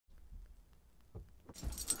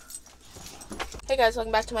Hey guys,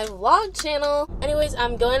 welcome back to my vlog channel. Anyways,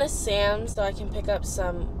 I'm going to Sam's so I can pick up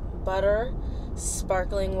some butter,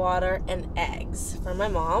 sparkling water, and eggs for my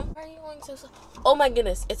mom. Why are you going so slow? Oh my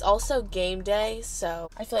goodness, it's also game day, so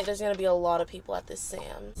I feel like there's going to be a lot of people at this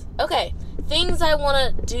Sam's. Okay, things I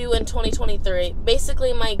want to do in 2023,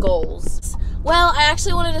 basically my goals. Well, I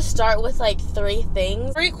actually wanted to start with like 3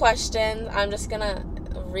 things. 3 questions, I'm just going to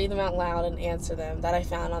read them out loud and answer them that I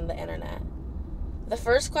found on the internet. The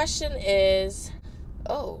first question is,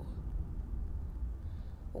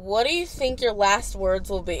 what do you think your last words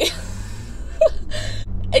will be?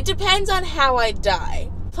 It depends on how I die.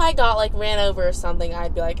 If I got like ran over or something,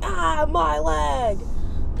 I'd be like, ah, my leg.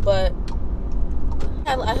 But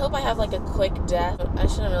I hope I have like a quick death. I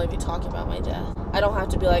shouldn't really be talking about my death. I don't have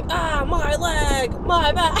to be like, ah, my leg,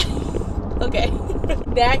 my back. Okay.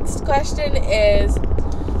 Next question is,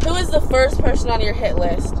 who is the first person on your hit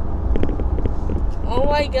list? Oh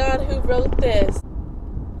my god, who wrote this?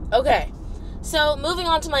 Okay, so moving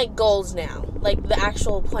on to my goals now, like the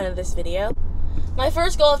actual point of this video. My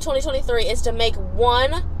first goal of 2023 is to make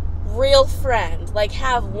one real friend, like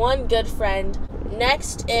have one good friend.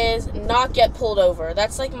 Next is not get pulled over.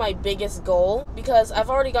 That's like my biggest goal because I've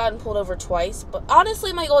already gotten pulled over twice, but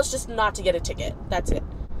honestly my goal is just not to get a ticket. That's it.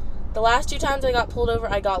 The last 2 times I got pulled over,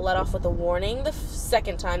 I got let off with a warning. The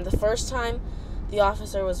second time, the first time, the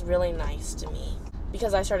officer was really nice to me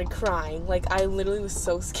because I started crying. Like, I literally was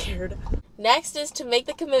so scared. Next is to make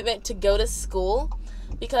the commitment to go to school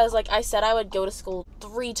because, like I said, I would go to school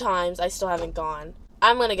 3 times. I still haven't gone.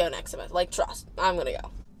 I'm going to go next semester. Like, trust. I'm going to go.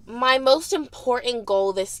 My most important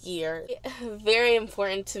goal this year, very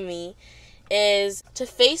important to me, is to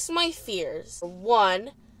face my fears.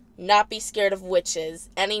 1, not be scared of witches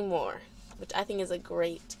anymore, which I think is a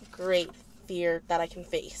great, great fear that I can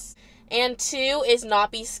face. And 2 is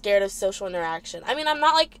not be scared of social interaction. I mean, I'm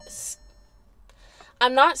not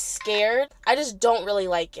scared. I just don't really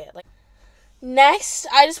like it. Like, next,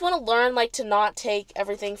 I just want to learn, like, to not take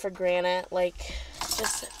everything for granted. Like,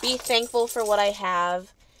 just be thankful for what I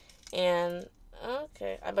have. And,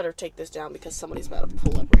 okay, I better take this down because somebody's about to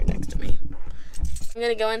pull up right next to me. I'm going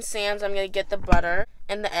to go in Sam's. I'm going to get the butter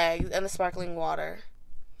and the eggs and the sparkling water.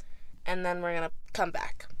 And then we're going to come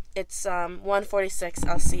back. It's 1:46.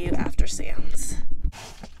 I'll see you after Sam's.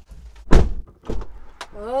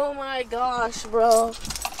 Oh my gosh, bro.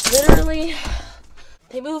 Literally,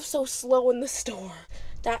 they move so slow in the store.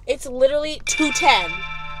 It's literally 2:10.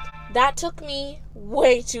 That took me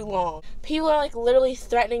way too long. People are like literally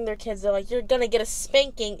threatening their kids. They're like, you're gonna get a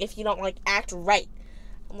spanking if you don't like act right.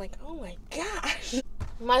 I'm like, oh my gosh.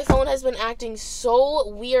 My phone has been acting so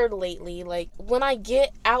weird lately. Like, when I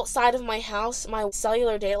get outside of my house, my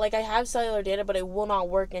cellular data, like, I have cellular data, but it will not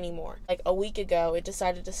work anymore. Like, a week ago, it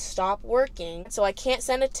decided to stop working. So I can't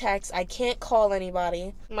send a text. I can't call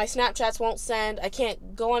anybody. My Snapchats won't send. I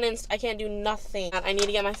can't go on I can't do nothing. I need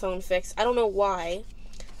to get my phone fixed. I don't know why.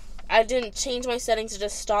 I didn't change my settings, it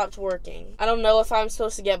just stopped working. I don't know if I'm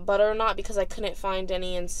supposed to get butter or not because I couldn't find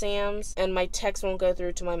any in Sam's and my text won't go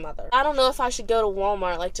through to my mother. I don't know if I should go to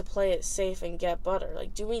Walmart, like, to play it safe and get butter.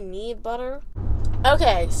 Like, do we need butter?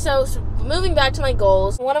 Okay, so moving back to my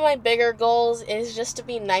goals. One of my bigger goals is just to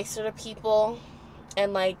be nicer to people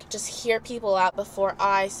and, like, just hear people out before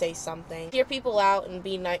I say something. Hear people out and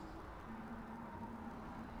be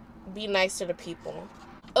nicer to people.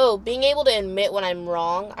 Oh, being able to admit when I'm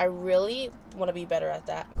wrong, I really want to be better at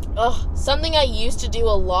that. Something I used to do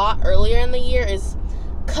a lot earlier in the year is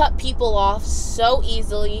cut people off so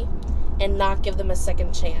easily and not give them a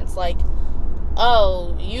second chance. Like,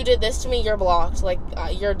 oh, you did this to me, you're blocked. Like,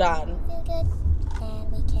 you're done.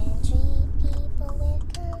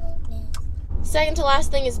 Second to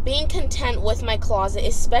last thing is being content with my closet,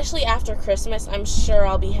 especially after Christmas. I'm sure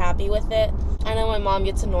I'll be happy with it. I know my mom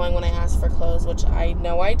gets annoying when I ask for clothes, which I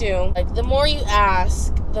know I do. Like, the more you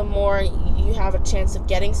ask, the more you have a chance of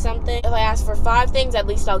getting something. If I ask for 5 things, at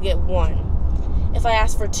least I'll get 1. If I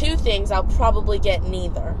ask for 2 things, I'll probably get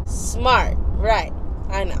neither. Smart, right?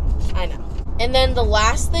 I know. And then the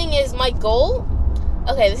last thing is my goal.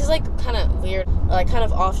 Okay, this is like kind of weird, like kind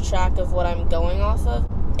of off track of what I'm going off of.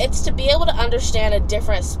 It's to be able to understand a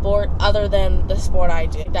different sport other than the sport I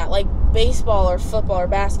do. That, like baseball or football or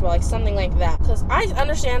basketball, like something like that. Because I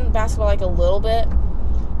understand basketball like a little bit,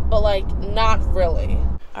 but like not really.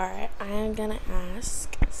 Alright, I am gonna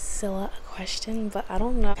ask Scylla a question, but I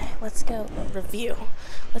don't know. Let's go review.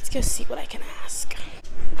 Let's go see what I can ask.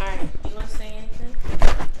 Alright, you wanna say anything?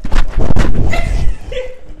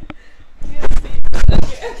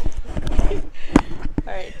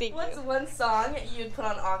 Alright, thank you. What's one song you'd put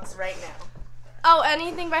on aux right now? Oh,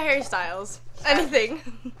 anything by Harry Styles. Anything.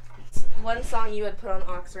 one song you would put on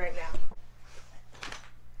aux right now?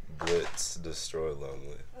 Blitz, Destroy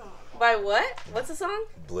Lonely. By what? What's the song?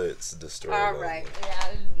 Blitz, Destroy All Lonely. right.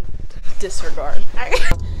 Yeah. Disregard.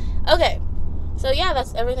 Okay. So yeah,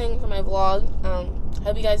 that's everything for my vlog.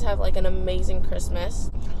 Hope you guys have like an amazing Christmas.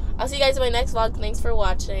 I'll see you guys in my next vlog. Thanks for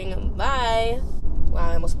watching. Bye. Wow,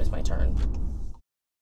 I almost missed my turn.